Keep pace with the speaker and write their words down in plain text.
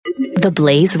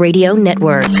TheBlaze Radio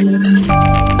Network.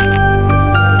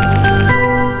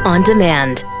 On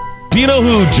demand. Do you know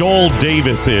who Joel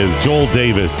Davis is? Joel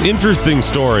Davis. Interesting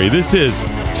story.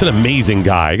 It's an amazing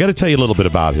guy. I got to tell you a little bit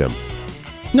about him.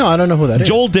 No, I don't know who that is.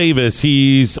 Joel Davis,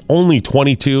 he's only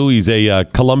 22. He's a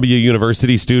Columbia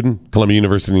University student, Columbia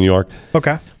University, New York.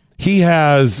 Okay. He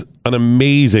has an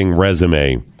amazing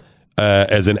resume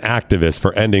as an activist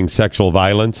for ending sexual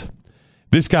violence.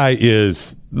 This guy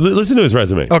is, listen to his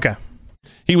resume. Okay.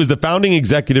 He was the founding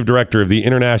executive director of the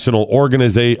International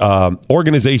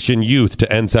Organization Youth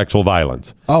to End Sexual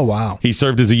Violence. Oh, wow. He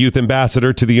served as a youth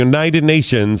ambassador to the United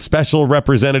Nations Special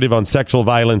Representative on Sexual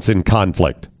Violence in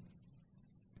Conflict.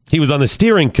 He was on the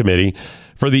steering committee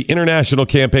for the international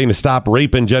campaign to stop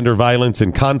rape and gender violence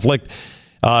in conflict.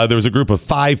 There was a group of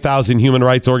 5,000 human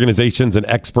rights organizations and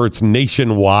experts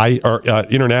nationwide, or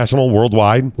international,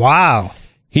 worldwide. Wow.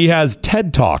 He has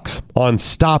TED Talks on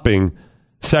stopping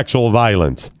sexual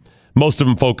violence, most of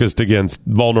them focused against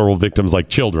vulnerable victims like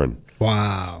children.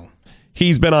 Wow.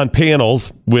 He's been on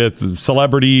panels with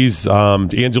celebrities,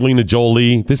 Angelina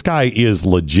Jolie. This guy is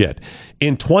legit.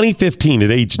 In 2015, at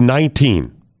age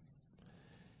 19,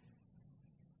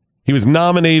 he was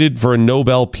nominated for a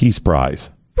Nobel Peace Prize.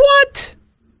 What?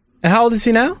 And how old is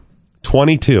he now?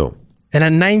 22. And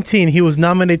at 19, he was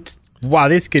nominated. Wow,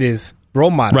 this kid is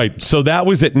role model. Right. So that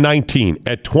was at 19.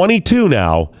 At 22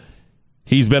 now,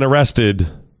 he's been arrested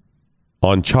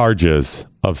on charges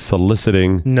of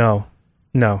soliciting No.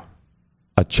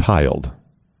 a child.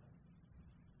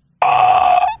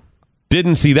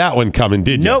 Didn't see that one coming,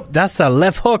 did you? Nope. That's a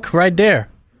left hook right there.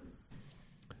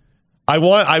 I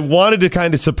wanted to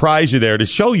kind of surprise you there to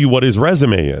show you what his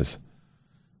resume is.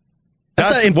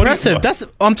 That's impressive.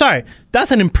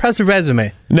 That's an impressive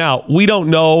resume. Now, we don't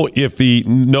know if the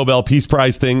Nobel Peace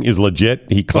Prize thing is legit.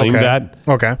 He claimed that.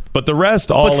 Okay. But the rest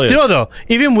But still, though,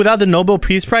 even without the Nobel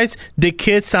Peace Prize, the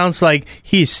kid sounds like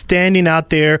he's standing out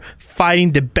there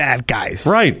fighting the bad guys.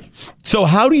 Right. So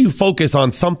how do you focus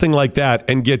on something like that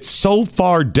and get so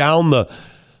far down the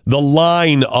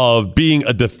line of being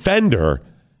a defender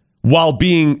while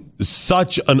being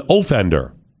such an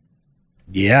offender?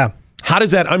 Yeah. How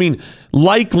does that,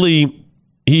 likely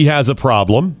he has a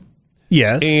problem.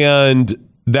 Yes. And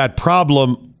that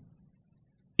problem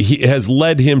has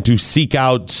led him to seek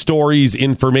out stories,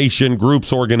 information,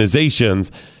 groups,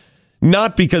 organizations,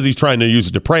 not because he's trying to use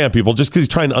it to prey on people, just because he's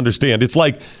trying to understand. It's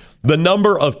like the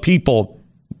number of people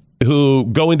who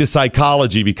go into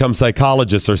psychology, become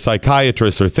psychologists or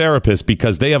psychiatrists or therapists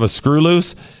because they have a screw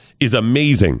loose is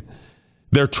amazing.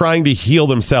 They're trying to heal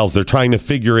themselves. They're trying to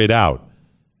figure it out.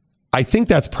 I think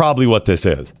that's probably what this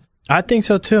is. I think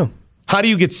so, too. How do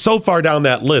you get so far down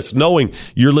that list knowing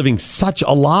you're living such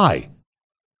a lie?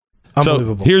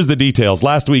 Unbelievable. So here's the details.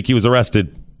 Last week, he was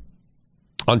arrested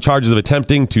on charges of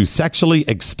attempting to sexually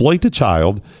exploit a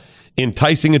child,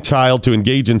 enticing a child to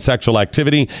engage in sexual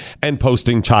activity, and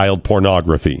posting child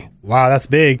pornography. Wow, that's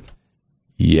big.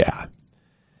 Yeah.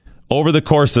 Over the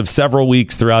course of several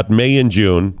weeks throughout May and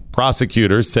June,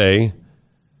 prosecutors say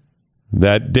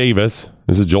that Davis,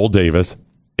 this is Joel Davis,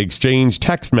 exchanged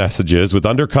text messages with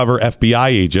undercover FBI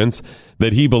agents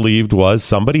that he believed was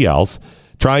somebody else,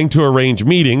 trying to arrange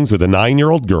meetings with a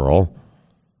 9-year-old girl,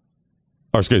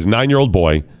 9-year-old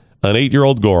boy, an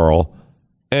 8-year-old girl,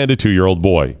 and a 2-year-old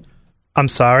boy. I'm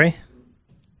sorry?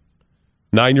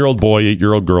 9-year-old boy,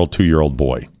 8-year-old girl, 2-year-old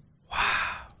boy.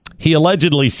 Wow. He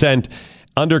allegedly sent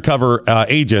undercover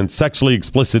agents sexually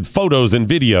explicit photos and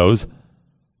videos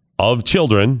of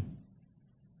children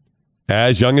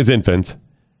as young as infants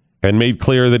and made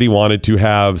clear that he wanted to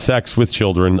have sex with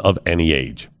children of any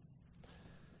age.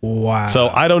 Wow. So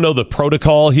I don't know the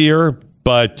protocol here,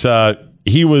 but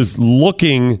he was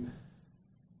looking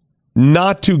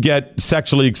not to get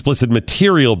sexually explicit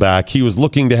material back. He was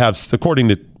looking to have, according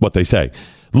to what they say,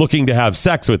 looking to have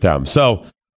sex with them. So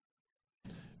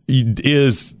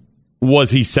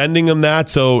was he sending them that?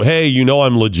 So, hey,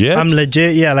 I'm legit? I'm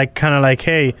legit, yeah, kind of like,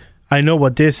 hey, I know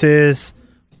what this is.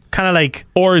 Kind of like...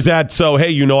 Or is that so,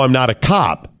 hey, I'm not a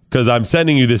cop because I'm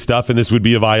sending you this stuff and this would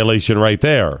be a violation right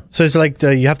there. So it's like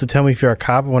you have to tell me if you're a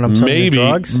cop when I'm selling you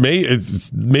drugs?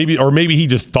 Maybe he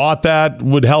just thought that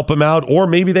would help him out, or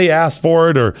maybe they asked for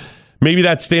it, or maybe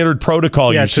that's standard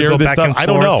protocol. Yeah, you share this stuff. I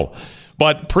don't know.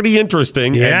 But pretty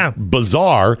interesting and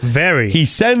bizarre. Very. He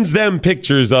sends them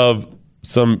pictures of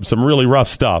some really rough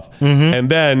stuff and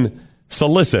then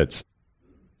solicits.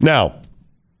 Now,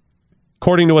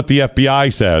 according to what the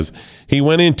FBI says, he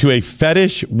went into a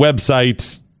fetish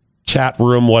website, chat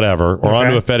room, whatever, or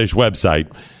onto a fetish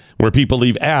website where people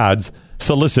leave ads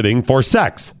soliciting for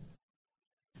sex.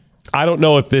 I don't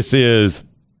know if this is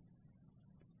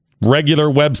regular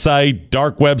website,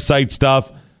 dark website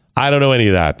stuff. I don't know any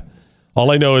of that.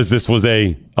 All I know is this was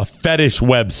a fetish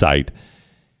website.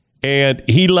 And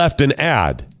he left an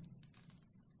ad.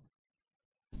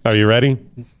 Are you ready?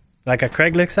 Like a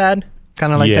Craigslist ad?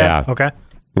 Kind of like that? Okay.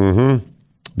 Mm-hmm.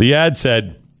 The ad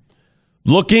said,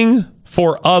 looking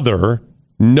for other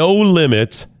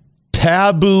no-limits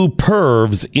taboo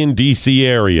pervs in D.C.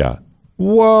 area.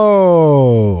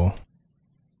 Whoa.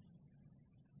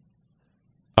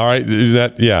 All right. Is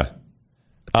that, yeah.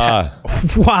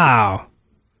 Wow.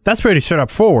 That's pretty straight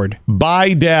up forward.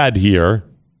 By dad here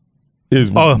was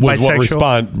bisexual?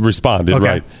 what responded,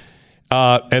 Okay.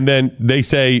 right? And then they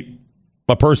say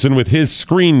a person with his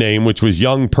screen name, which was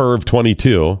Young Perv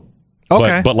 22,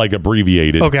 okay, but like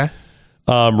abbreviated, okay,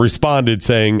 responded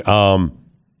saying,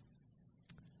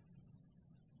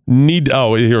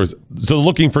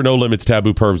 looking for no limits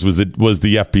taboo pervs was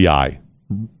the FBI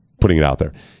putting it out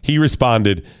there. He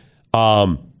responded,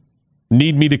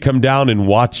 need me to come down and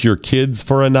watch your kids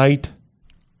for a night?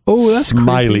 Oh, that's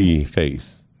smiley creepy.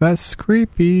 face. That's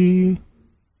creepy.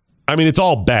 I mean, it's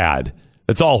all bad.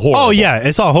 It's all horrible. Oh, yeah.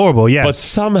 It's all horrible, yes. But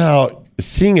somehow,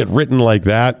 seeing it written like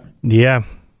that... Yeah.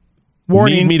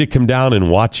 Warning. Need me to come down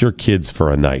and watch your kids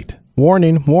for a night.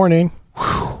 Warning.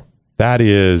 Whew, that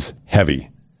is heavy.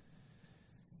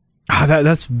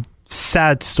 That's a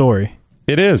sad story.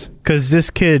 It is. Because this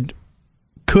kid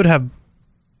could have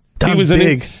done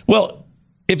big. Well,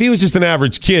 if he was just an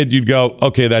average kid, you'd go,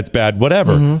 okay, that's bad,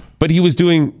 whatever. Mm-hmm. But he was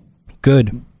doing...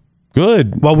 Good.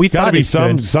 Well, we gotta thought be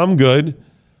some good.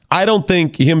 I don't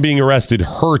think him being arrested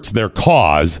hurts their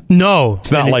cause. No.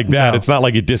 It's not like that. No. It's not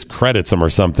like it discredits them or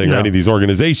something or any of these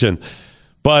organizations.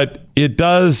 But it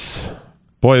does...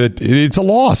 Boy, it's a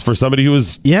loss for somebody who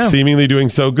was seemingly doing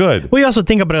so good. Well, you also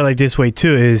think about it like this way,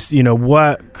 too, is,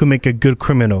 what could make a good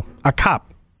criminal? A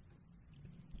cop.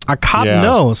 A cop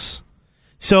knows.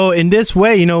 So in this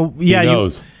way, he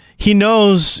knows. He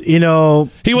knows,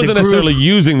 He wasn't necessarily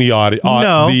using the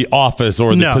office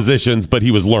or the positions, but he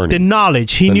was learning. The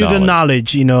knowledge. He knew the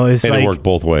knowledge, it's and like... it worked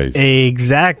both ways.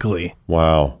 Exactly.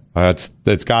 Wow. That's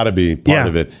got to be part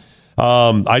of it.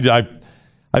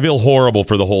 I feel horrible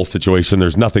for the whole situation.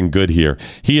 There's nothing good here.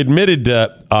 He admitted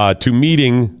to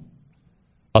meeting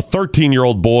a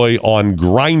 13-year-old boy on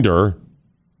Grindr,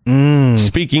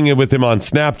 speaking with him on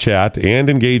Snapchat, and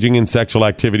engaging in sexual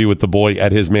activity with the boy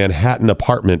at his Manhattan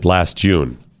apartment last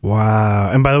June.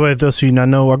 Wow. And by the way, if those of you not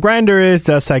know what Grindr is,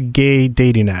 that's a gay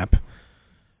dating app.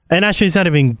 And actually, it's not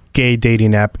even gay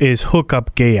dating app. It's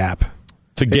hookup gay app.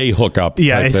 It's a gay hookup.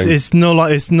 Yeah, it's no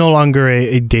longer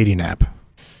a dating app.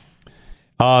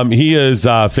 He is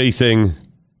facing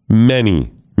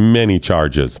many, many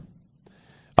charges.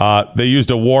 They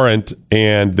used a warrant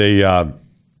and they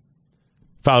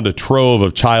found a trove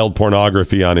of child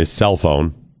pornography on his cell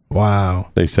phone.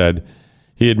 Wow. They said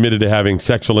he admitted to having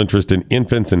sexual interest in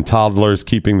infants and toddlers,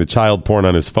 keeping the child porn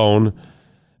on his phone,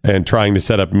 and trying to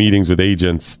set up meetings with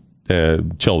agents,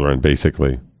 children,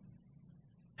 basically.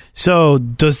 So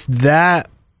does that...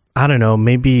 I don't know,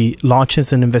 maybe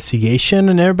launches an investigation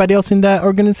and everybody else in that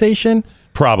organization?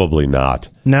 Probably not.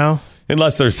 No?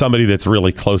 Unless there's somebody that's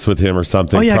really close with him or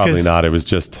something. Oh, yeah, probably not. It was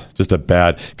just a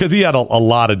bad... Because he had a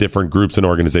lot of different groups and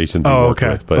organizations he worked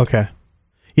with. But, okay.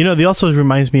 They also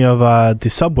reminds me of the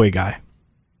Subway guy.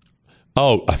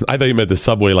 Oh, I thought you meant the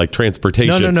Subway, like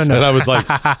transportation. No. And I was like,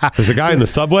 there's a guy in the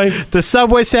Subway? The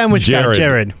Subway sandwich guy,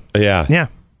 Jared. Yeah.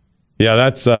 Yeah,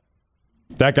 that's...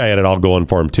 that guy had it all going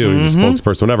for him, too. He's a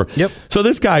spokesperson, whatever. Yep. So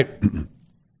this guy,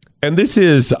 and this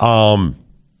is going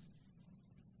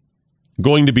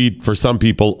to be, for some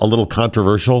people, a little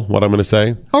controversial, what I'm going to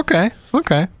say. Okay.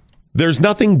 There's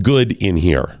nothing good in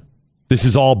here. This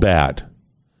is all bad.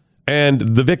 And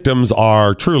the victims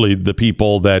are truly the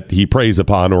people that he preys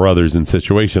upon or others in a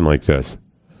situation like this.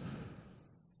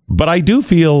 But I do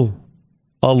feel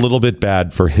a little bit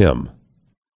bad for him.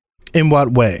 In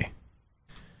what way?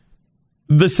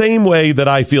 The same way that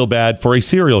I feel bad for a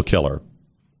serial killer,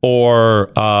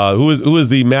 or who is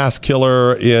the mass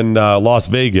killer in Las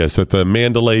Vegas at the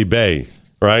Mandalay Bay,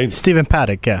 right? Stephen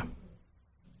Paddock, yeah.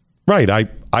 Right.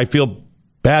 I feel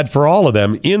bad for all of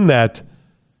them in that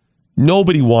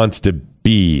nobody wants to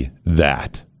be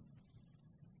that.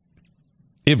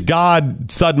 If God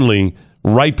suddenly,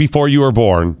 right before you were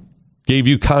born, gave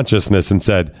you consciousness and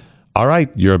said, all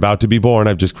right, you're about to be born.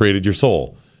 I've just created your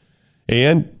soul.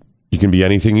 And you can be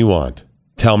anything you want.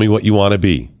 Tell me what you want to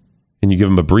be. And you give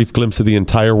them a brief glimpse of the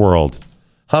entire world.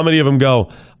 How many of them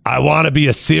go, I want to be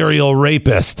a serial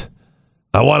rapist.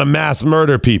 I want to mass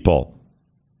murder people.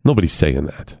 Nobody's saying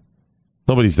that.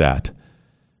 Nobody's that.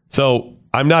 So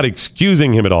I'm not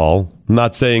excusing him at all. I'm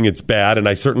not saying it's bad, and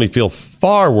I certainly feel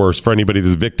far worse for anybody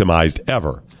that's victimized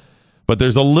ever. But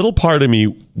there's a little part of me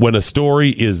when a story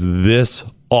is this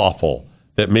awful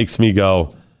that makes me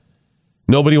go,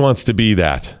 nobody wants to be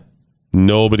that.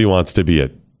 Nobody wants to be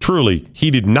it. Truly,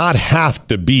 he did not have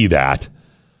to be that.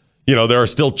 There are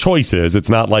still choices. It's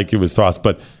not like it was thrust,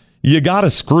 but you got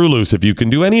to screw loose if you can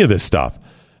do any of this stuff.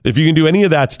 If you can do any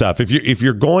of that stuff, if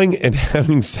you're going and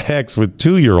having sex with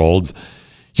 2-year-olds,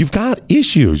 you've got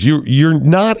issues. You're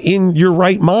not in your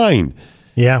right mind.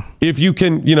 Yeah. If you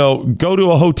can, go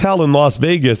to a hotel in Las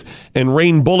Vegas and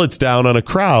rain bullets down on a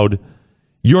crowd,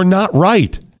 you're not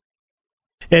right.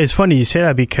 Yeah, it's funny you say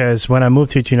that because when I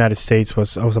moved to the United States,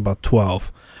 I was about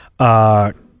 12.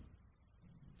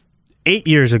 8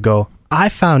 years ago, I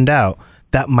found out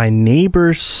that my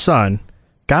neighbor's son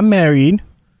got married,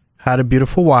 had a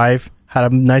beautiful wife, had a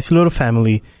nice little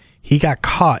family. He got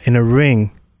caught in a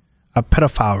ring, a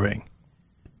pedophile ring.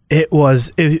 It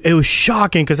was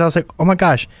shocking because I was like, oh my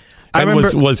gosh. I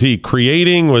remember, was he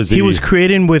creating? He was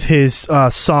creating with his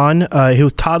son,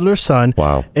 his toddler son,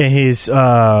 wow, and his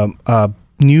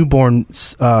newborn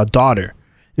daughter.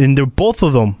 And both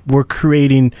of them were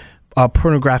creating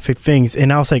pornographic things.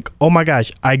 And I was like, oh my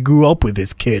gosh, I grew up with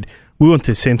this kid. We went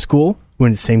to the same school. We were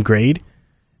in the same grade.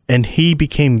 And he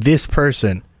became this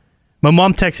person. My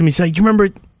mom texted me, she's like, you remember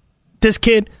this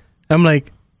kid? I'm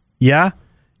like, yeah.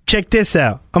 Check this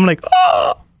out. I'm like,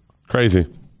 oh. Crazy.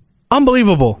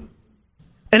 Unbelievable.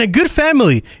 And a good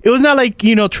family. It was not like,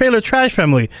 trailer trash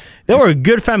family. They were a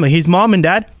good family. His mom and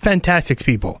dad, fantastic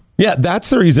people. Yeah, that's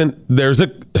the reason there's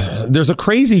a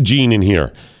crazy gene in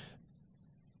here.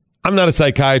 I'm not a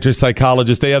psychiatrist,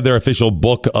 psychologist. They have their official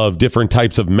book of different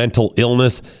types of mental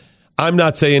illness. I'm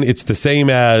not saying it's the same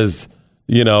as,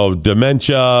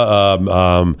 dementia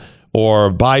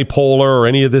or bipolar or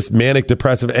any of this manic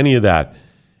depressive, any of that.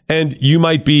 And you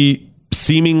might be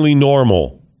seemingly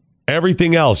normal.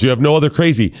 Everything else, you have no other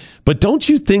crazy. But don't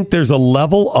you think there's a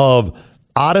level of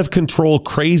out of control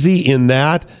crazy in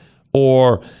that?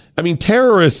 Or,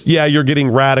 terrorists, yeah, you're getting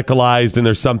radicalized and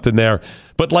there's something there.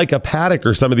 But like a Paddock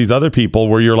or some of these other people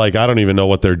where you're like, I don't even know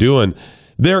what they're doing.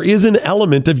 There is an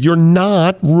element of you're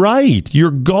not right.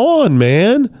 You're gone,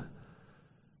 man.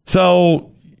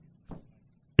 So,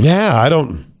 yeah, I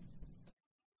don't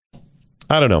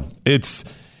know. It's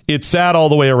sad all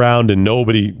the way around, and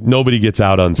nobody gets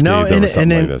out unscathed. No, and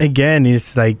then like this. Again,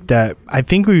 it's like that. I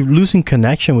think we're losing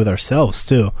connection with ourselves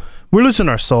too. We're losing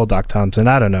our soul, Doc Thompson.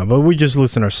 I don't know, but we're just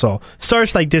losing our soul.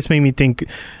 Stories like this make me think,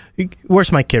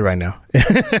 where's my kid right now?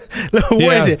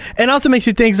 Where is it? And also makes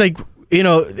you think like,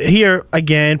 here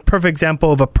again, perfect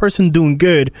example of a person doing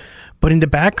good, but in the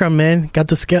background, man, got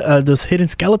those hidden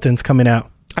skeletons coming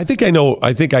out. I think I know.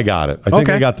 I think I got it. I think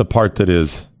I got the part that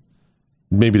is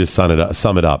maybe to sum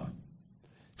it up.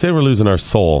 Say we're losing our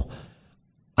soul.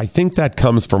 I think that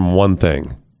comes from one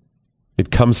thing. It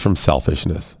comes from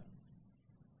selfishness.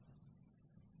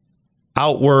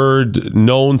 Outward,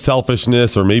 known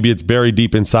selfishness, or maybe it's buried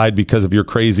deep inside because of you're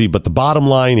crazy. But the bottom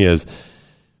line is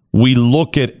we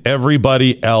look at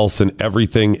everybody else and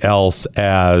everything else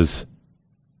as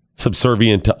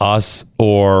subservient to us,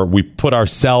 or we put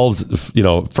ourselves,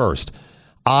 first.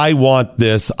 I want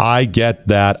this. I get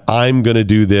that. I'm going to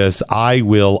do this. I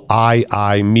will.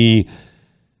 I, me.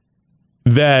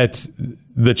 That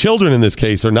the children in this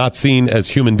case are not seen as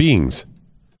human beings.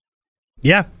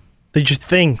 Yeah, they're just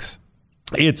things.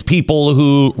 It's people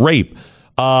who rape,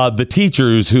 the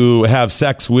teachers who have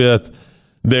sex with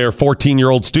their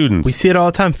 14-year-old students. We see it all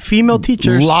the time. Female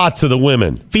teachers. Lots of the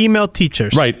women. Female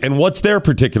teachers. Right. And what's their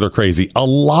particular crazy? A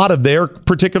lot of their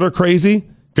particular crazy,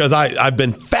 because I've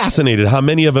been fascinated how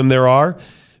many of them there are.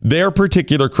 Their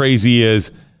particular crazy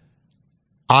is,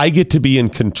 I get to be in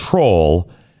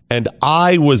control, and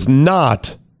I was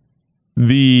not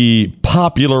the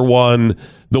popular one,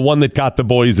 the one that got the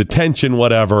boys' attention,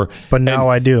 whatever. But now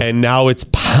I do. And now it's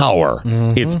power.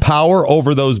 Mm-hmm. It's power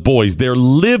over those boys. They're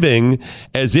living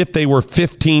as if they were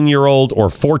 15-year-old or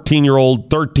 14-year-old,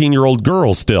 13-year-old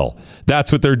girls still.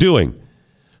 That's what they're doing.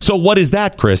 So what is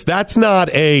that, Chris? That's not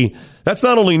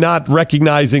only not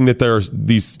recognizing that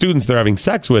these students they're having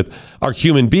sex with are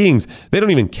human beings. They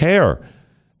don't even care.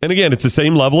 And again, it's the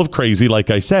same level of crazy, like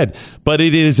I said. But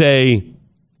it is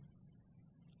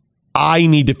I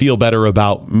need to feel better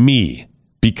about me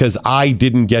because I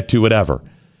didn't get to whatever.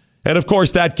 And of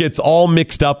course, that gets all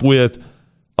mixed up with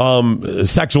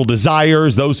sexual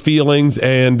desires, those feelings,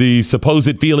 and the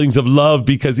supposed feelings of love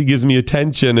because he gives me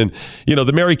attention. And,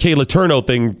 the Mary Kay Letourneau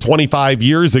thing 25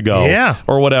 years ago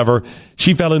or whatever,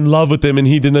 she fell in love with him and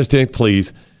he didn't understand.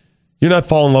 Please, you're not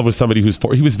falling in love with somebody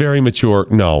he was very mature.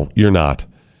 No, you're not.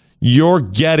 you're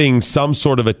getting some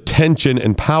sort of attention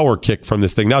and power kick from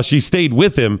this thing. Now, she stayed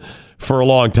with him for a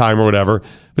long time or whatever,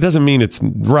 but it doesn't mean it's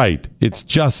right. It's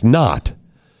just not.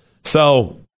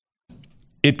 So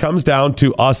it comes down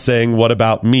to us saying, what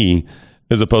about me,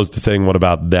 as opposed to saying, what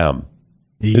about them?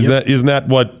 Yep. Isn't that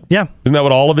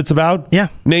what all of it's about? Yeah.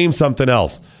 Name something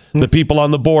else. The people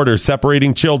on the border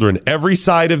separating children. Every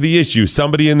side of the issue,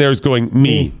 somebody in there is going,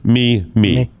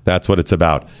 me. That's what it's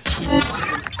about.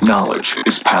 Knowledge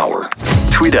is power.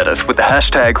 Tweet at us with the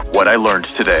hashtag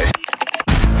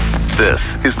 #WhatILearnedToday.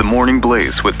 This is the Morning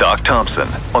Blaze with Doc Thompson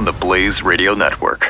on the Blaze Radio Network.